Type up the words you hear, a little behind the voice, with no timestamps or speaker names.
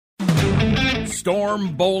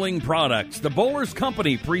Storm Bowling Products, the Bowlers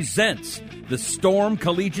Company, presents the Storm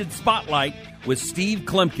Collegiate Spotlight with Steve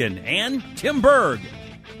Klimkin and Tim Berg.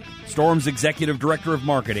 Storm's Executive Director of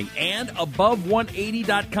Marketing and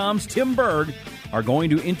Above180.com's Tim Berg are going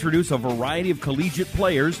to introduce a variety of collegiate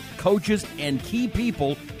players, coaches, and key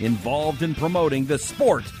people involved in promoting the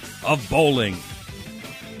sport of bowling.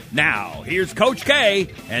 Now, here's Coach K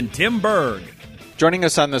and Tim Berg. Joining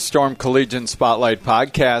us on the Storm Collegiate Spotlight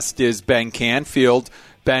podcast is Ben Canfield.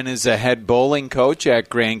 Ben is a head bowling coach at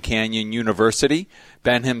Grand Canyon University.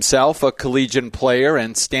 Ben himself a collegiate player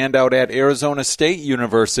and standout at Arizona State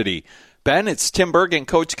University. Ben, it's Tim Berg and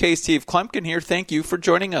Coach K, Steve Klimkin here. Thank you for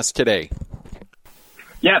joining us today.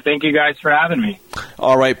 Yeah, thank you guys for having me.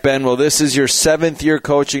 All right, Ben. Well, this is your 7th year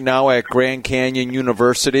coaching now at Grand Canyon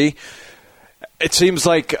University. It seems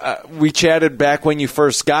like we chatted back when you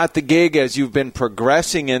first got the gig as you've been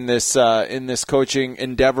progressing in this coaching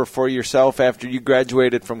endeavor for yourself after you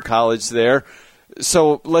graduated from college there.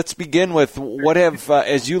 So let's begin with what have,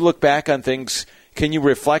 as you look back on things, can you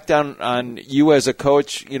reflect on you as a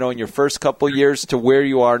coach, in your first couple years to where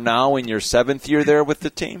you are now in your 7th year there with the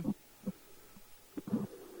team?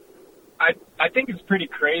 I think it's pretty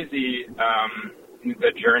crazy,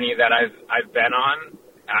 the journey that I've been on.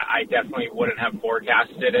 I definitely wouldn't have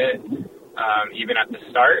forecasted it, even at the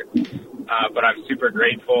start. But I'm super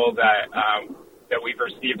grateful that we've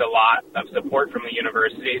received a lot of support from the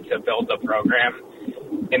university to build the program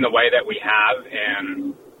in the way that we have.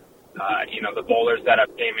 And, the bowlers that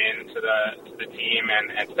have came into the team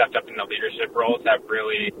and stepped up in the leadership roles have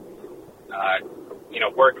really,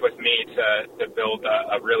 worked with me to build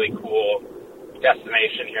a really cool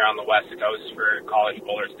destination here on the West Coast for college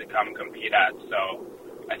bowlers to come compete at. So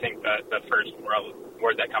I think the first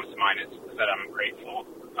word that comes to mind is that I'm grateful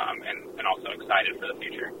and also excited for the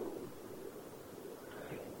future.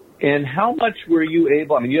 And how much were you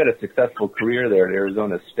able, you had a successful career there at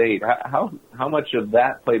Arizona State. How much of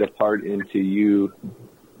that played a part into you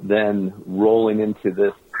then rolling into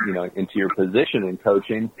this, into your position in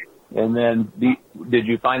coaching? And then did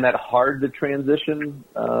you find that hard to transition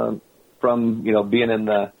from, being in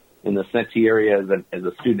the Santee area as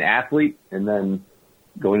a student athlete and then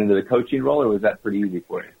going into the coaching role, or was that pretty easy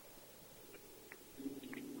for you?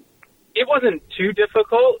 It wasn't too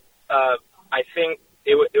difficult. I think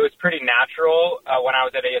it was pretty natural. When I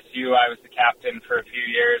was at ASU, I was the captain for a few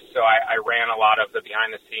years, so I ran a lot of the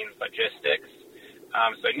behind-the-scenes logistics.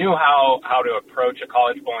 So I knew how to approach a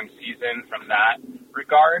college bowling season from that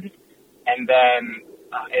regard. And then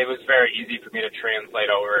it was very easy for me to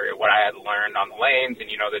translate over what I had learned on the lanes and,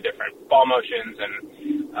 the different ball motions and,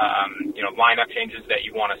 lineup changes that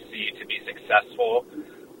you want to see to be successful,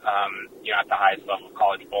 at the highest level of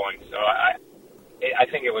college bowling. So I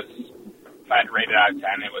think it was, if I had to rate it out of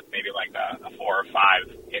 10, it was maybe like a 4 or 5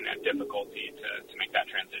 in a difficulty to make that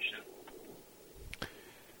transition.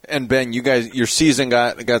 And Ben, your season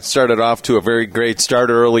got started off to a very great start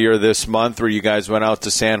earlier this month, where you guys went out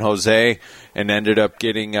to San Jose and ended up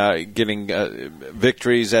getting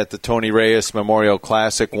victories at the Tony Reyes Memorial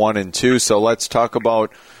Classic 1 and 2. So let's talk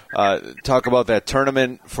about that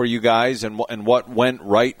tournament for you guys and what went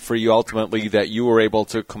right for you ultimately that you were able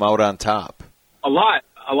to come out on top. A lot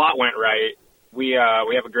went right. We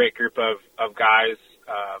have a great group of guys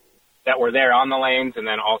that were there on the lanes, and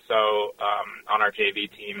then also on our JV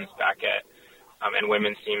teams back at and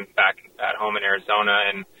women's teams back at home in Arizona,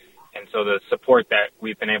 and so the support that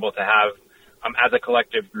we've been able to have as a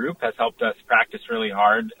collective group has helped us practice really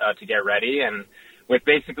hard to get ready. And with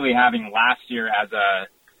basically having last year as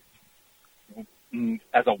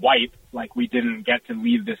a wipe, like we didn't get to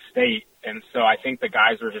leave the state, and so I think the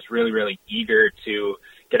guys were just really, really eager to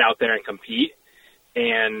get out there and compete.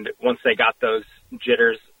 And once they got those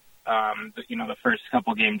jitters, the first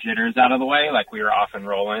couple game jitters out of the way, like we were off and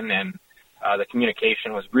rolling, and the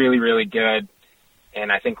communication was really, really good. And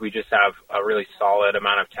I think we just have a really solid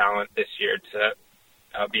amount of talent this year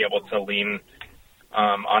to be able to lean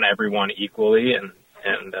on everyone equally. And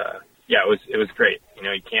it was great.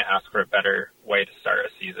 You can't ask for a better way to start a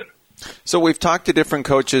season. So we've talked to different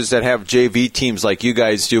coaches that have JV teams like you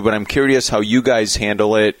guys do, but I'm curious how you guys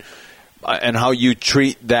handle it and how you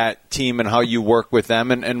treat that team and how you work with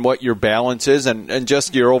them and what your balance is and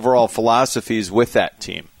just your overall philosophies with that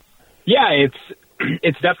team. Yeah,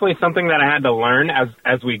 it's definitely something that I had to learn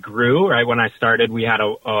as we grew. Right, when I started, we had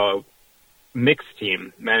a mixed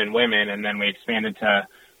team, men and women, and then we expanded to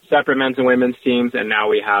separate men's and women's teams, and now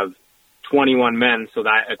we have 21 men, so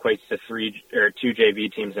that equates to 2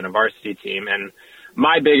 JV teams and a varsity team. And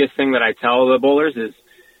my biggest thing that I tell the bowlers is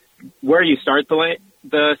where you start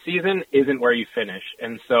the season isn't where you finish.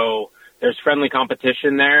 And so there's friendly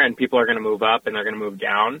competition there, and people are going to move up and they're going to move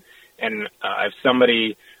down. And if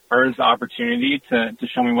somebody earns the opportunity to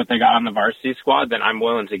show me what they got on the varsity squad, then I'm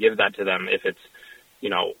willing to give that to them. If it's,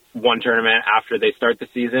 one tournament after they start the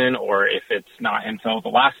season, or if it's not until the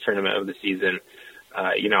last tournament of the season,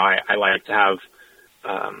 I like to have,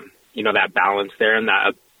 that balance there and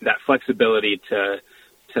that flexibility to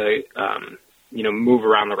move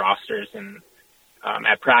around the rosters. And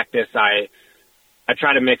at practice, I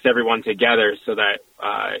try to mix everyone together so that,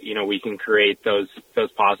 we can create those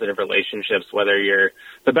positive relationships, whether you're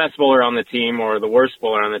the best bowler on the team or the worst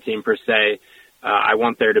bowler on the team per se. I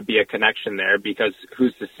want there to be a connection there, because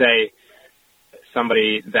who's to say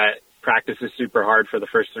somebody that practices super hard for the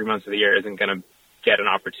first 3 months of the year isn't going to get an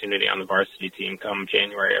opportunity on the varsity team come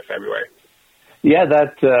January or February. Yeah,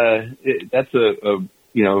 that's a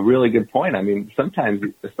really good point. I mean, sometimes,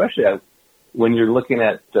 especially when you're looking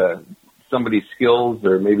at somebody's skills,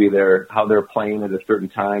 or maybe how they're playing at a certain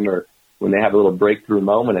time, or when they have a little breakthrough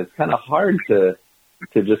moment, it's kind of hard to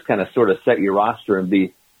just kind of sort of set your roster and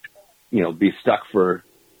be stuck for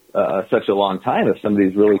such a long time. If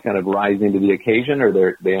somebody's really kind of rising to the occasion,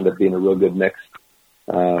 or they end up being a real good mix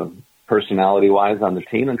personality-wise on the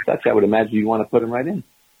team and such, I would imagine you want to put them right in.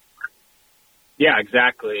 Yeah,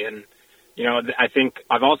 exactly. And, I think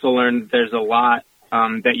I've also learned there's a lot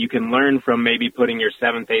that you can learn from maybe putting your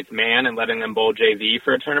 7th, 8th man and letting them bowl JV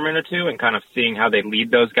for a tournament or two, and kind of seeing how they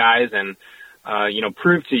lead those guys and,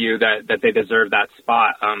 prove to you that they deserve that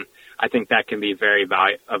spot. I think that can be a very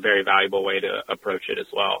valuable way to approach it as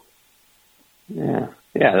well.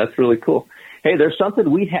 Yeah, that's really cool. Hey, there's something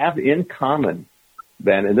we have in common,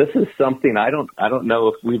 Ben, and this is something I don't know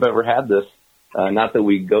if we've ever had this. Not that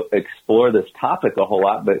we go explore this topic a whole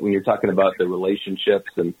lot, but when you're talking about the relationships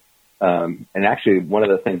and actually one of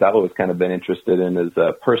the things I've always kind of been interested in is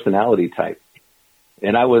personality type.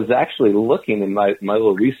 And I was actually looking in my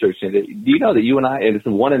little research into it. Do you know that you and I, and it's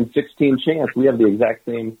a 1 in 16 chance, we have the exact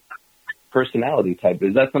same personality type?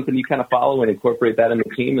 Is that something you kind of follow and incorporate that in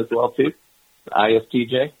the team as well too?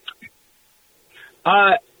 ISTJ?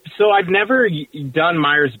 So I've never done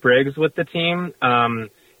Myers-Briggs with the team.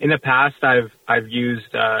 In the past, I've used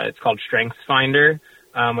it's called StrengthsFinder,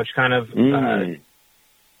 which kind of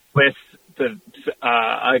lists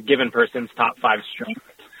a given person's top 5 strengths,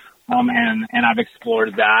 and I've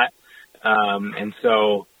explored that, and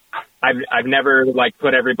so I've never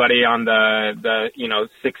put everybody on the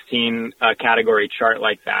 16 category chart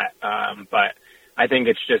like that, but I think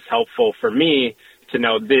it's just helpful for me to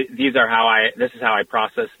know this is how I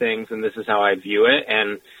process things, and this is how I view it,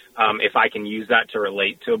 and if I can use that to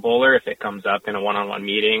relate to a bowler, if it comes up in a one-on-one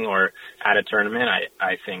meeting or at a tournament,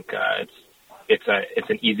 I think it's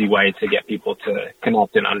an easy way to get people to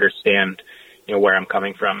connect and understand, where I'm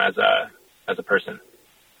coming from as a person.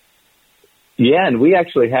 Yeah, and we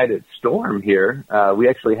actually had at Storm here. We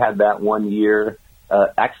actually had that one year,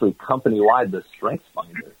 actually company-wide, the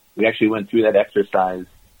StrengthsFinder. We actually went through that exercise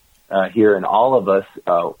here, and all of us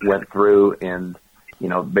went through and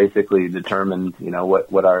basically determined,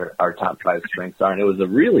 what our top 5 strengths are. And it was a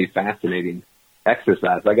really fascinating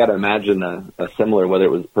exercise. I got to imagine a similar, whether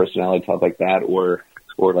it was personality type like that, or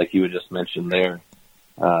like you had just mentioned there,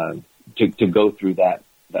 to go through that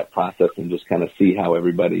process and just kind of see how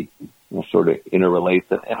everybody sort of interrelates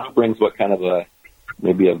and who brings what kind of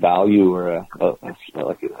maybe a value or a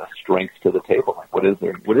strength to the table. Like what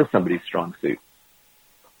is somebody's strong suit?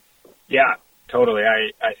 Yeah, totally.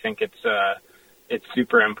 I think it's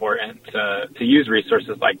super important to use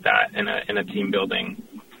resources like that in a team building,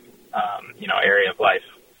 area of life.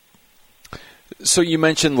 So you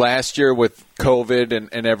mentioned last year with COVID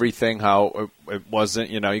and everything, how it wasn't,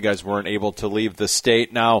 you guys weren't able to leave the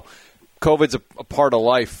state. Now, COVID's a part of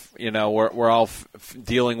life. We're all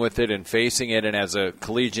dealing with it and facing it. And as a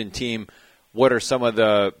collegiate team, what are some of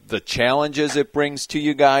the challenges it brings to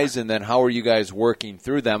you guys, and then how are you guys working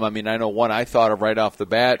through them? I mean, I know one I thought of right off the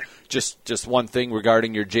bat, just one thing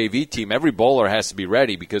regarding your JV team. Every bowler has to be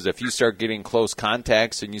ready, because if you start getting close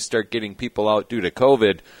contacts and you start getting people out due to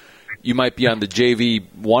COVID, you might be on the JV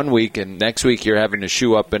one week, and next week you're having to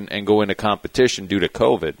shoe up and go into competition due to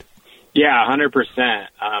COVID. Yeah, 100%.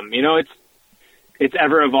 It's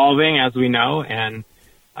ever evolving, as we know, and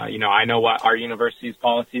I know what our university's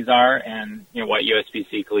policies are and, what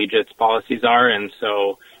USBC Collegiate's policies are. And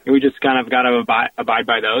so we just kind of got to abide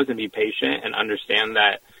by those and be patient and understand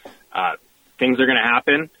that things are going to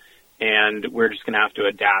happen and we're just going to have to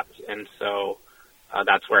adapt. And so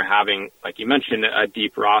that's where having, like you mentioned, a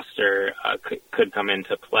deep roster could come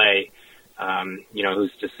into play.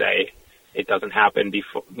 Who's to say it doesn't happen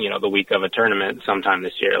before, the week of a tournament sometime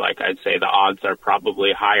this year. Like, I'd say the odds are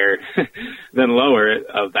probably higher than lower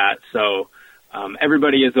of that. So,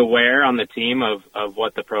 everybody is aware on the team of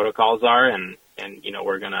what the protocols are, and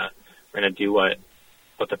we're gonna do what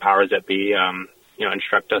the powers that be,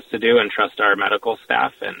 instruct us to do, and trust our medical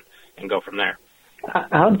staff and go from there.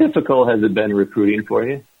 How difficult has it been recruiting for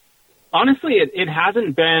you? Honestly, it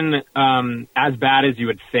hasn't been as bad as you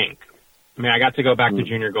would think. I mean, I got to go back to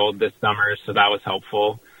Junior Gold this summer, so that was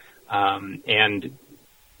helpful. And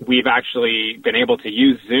we've actually been able to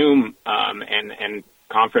use Zoom and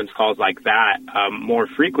conference calls like that more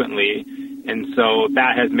frequently. And so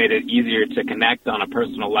that has made it easier to connect on a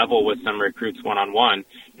personal level with some recruits one-on-one.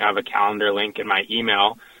 I have a calendar link in my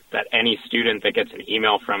email that any student that gets an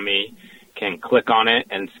email from me can click on it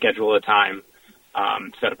and schedule a time,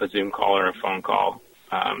 set up a Zoom call or a phone call.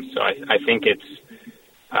 So I think it's,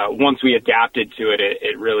 once we adapted to it,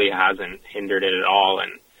 it really hasn't hindered it at all.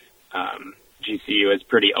 And GCU is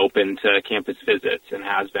pretty open to campus visits and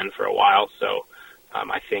has been for a while. So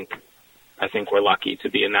I think we're lucky to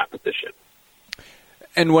be in that position.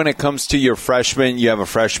 And when it comes to your freshmen, you have a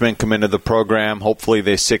freshman come into the program. Hopefully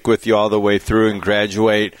they stick with you all the way through and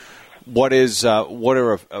graduate. What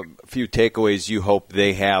are a few takeaways you hope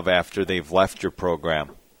they have after they've left your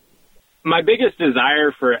program? My biggest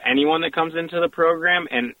desire for anyone that comes into the program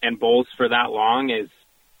and bowls for that long is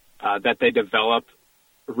that they develop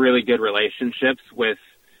really good relationships with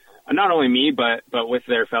not only me, but with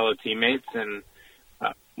their fellow teammates. And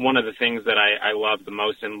one of the things that I love the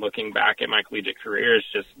most in looking back at my collegiate career is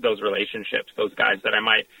just those relationships, those guys that I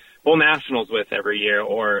might bowl nationals with every year,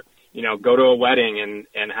 or go to a wedding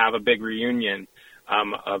and have a big reunion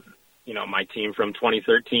of my team from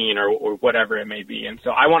 2013 or whatever it may be. And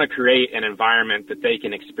so I want to create an environment that they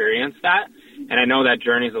can experience that. And I know that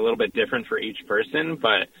journey is a little bit different for each person,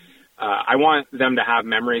 but I want them to have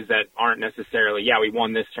memories that aren't necessarily, we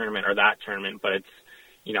won this tournament or that tournament, but it's,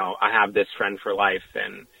 I have this friend for life,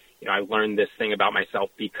 and, I learned this thing about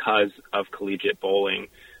myself because of collegiate bowling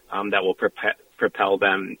that will propel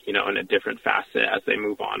them, in a different facet as they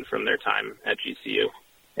move on from their time at GCU.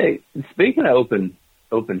 Hey, speaking of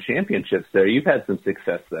open championships there, you've had some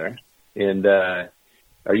success there. And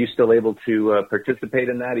are you still able to participate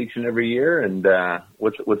in that each and every year? And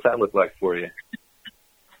what's that look like for you?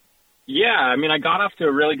 Yeah, I mean, I got off to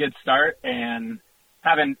a really good start and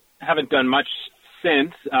haven't done much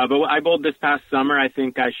since. But I bowled this past summer. I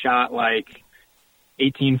think I shot like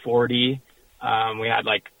 1840.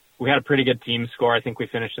 We had a pretty good team score. I think we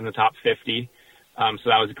finished in the top 50. So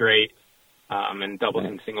that was great. And doubles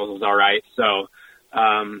and singles was all right. So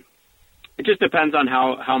it just depends on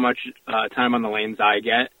how much time on the lanes I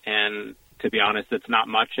get. And to be honest, it's not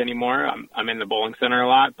much anymore. I'm in the bowling center a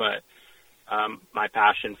lot, but my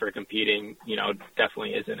passion for competing,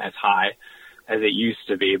 definitely isn't as high as it used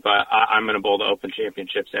to be. But I'm going to bowl the Open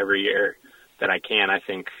Championships every year that I can. I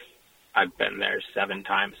think I've been there 7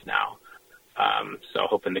 times now. So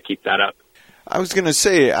hoping to keep that up. I was going to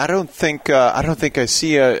say, I don't think I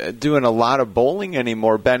see you doing a lot of bowling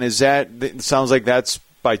anymore, Ben. It sounds like that's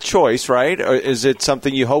by choice, right? Or is it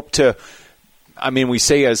something you hope to? I mean, we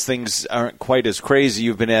say as things aren't quite as crazy.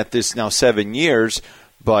 You've been at this now 7 years,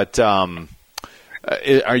 but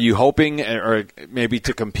are you hoping, or maybe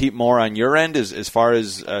to compete more on your end as far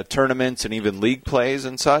as tournaments and even league plays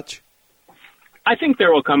and such? I think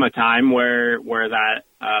there will come a time where that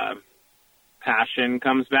passion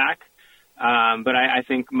comes back. But I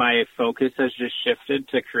think my focus has just shifted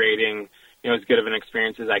to creating, as good of an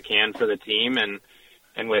experience as I can for the team.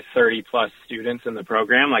 And with 30 plus students in the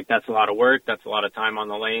program, like, that's a lot of work. That's a lot of time on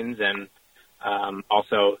the lanes. And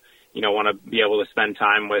also, want to be able to spend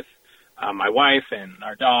time with my wife and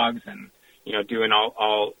our dogs and, doing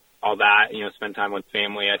all that, spend time with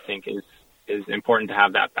family, I think is important to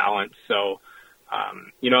have that balance. So,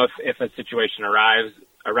 if a situation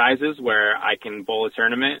arises where I can bowl a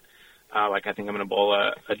tournament, like I think I'm going to bowl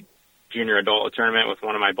a junior adult tournament with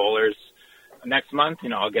one of my bowlers next month,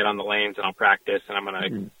 I'll get on the lanes and I'll practice, and I'm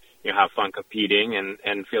going to, have fun competing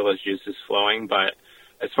and feel those juices flowing. But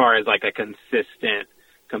as far as like a consistent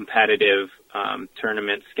competitive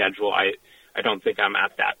tournament schedule, I don't think I'm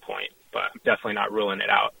at that point, but I'm definitely not ruling it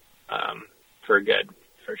out for good,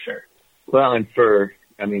 for sure. Well, and for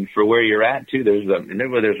where you're at too, there's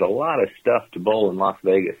a lot of stuff to bowl in Las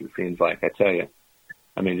Vegas. It seems like, I tell you.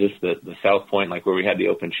 I mean, just the South Point, like where we had the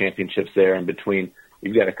Open Championships there, in between,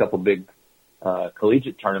 you've got a couple big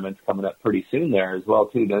collegiate tournaments coming up pretty soon there as well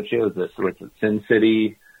too, don't you? It's Sin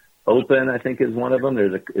City Open, I think, is one of them.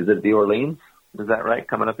 Is it the Orleans? Is that right?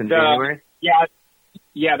 Coming up in January? Yeah,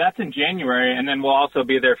 Yeah, that's in January, and then we'll also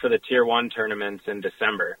be there for the Tier 1 tournaments in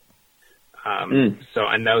December. So,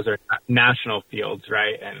 and those are national fields,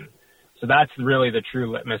 right? And so that's really the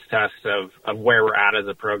true litmus test of where we're at as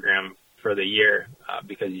a program for the year,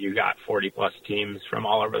 because you got 40-plus teams from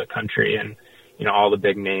all over the country, and, you know, all the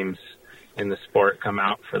big names in the sport come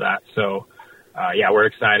out for that. So, yeah, we're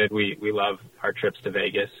excited. We love our trips to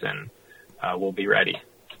Vegas, and we'll be ready.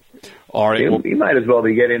 All right. We might as well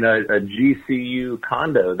be getting a GCU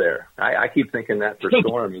condo there. I keep thinking that for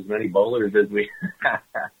Storm, as many bowlers as we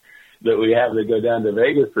that we have to go down to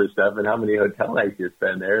Vegas for stuff, and how many hotel nights you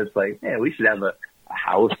spend there. It's like, man, we should have a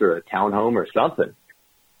house or a townhome or something.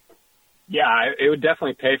 Yeah, it would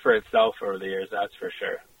definitely pay for itself over the years, that's for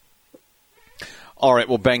sure. All right,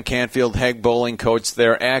 well, Ben Canfield, head bowling coach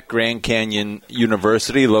there at Grand Canyon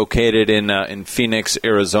University, located in Phoenix,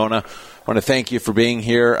 Arizona. I want to thank you for being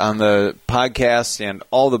here on the podcast, and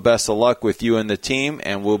all the best of luck with you and the team,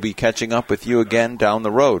 and we'll be catching up with you again down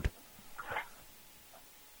the road.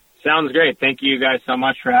 Sounds great. Thank you guys so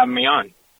much for having me on.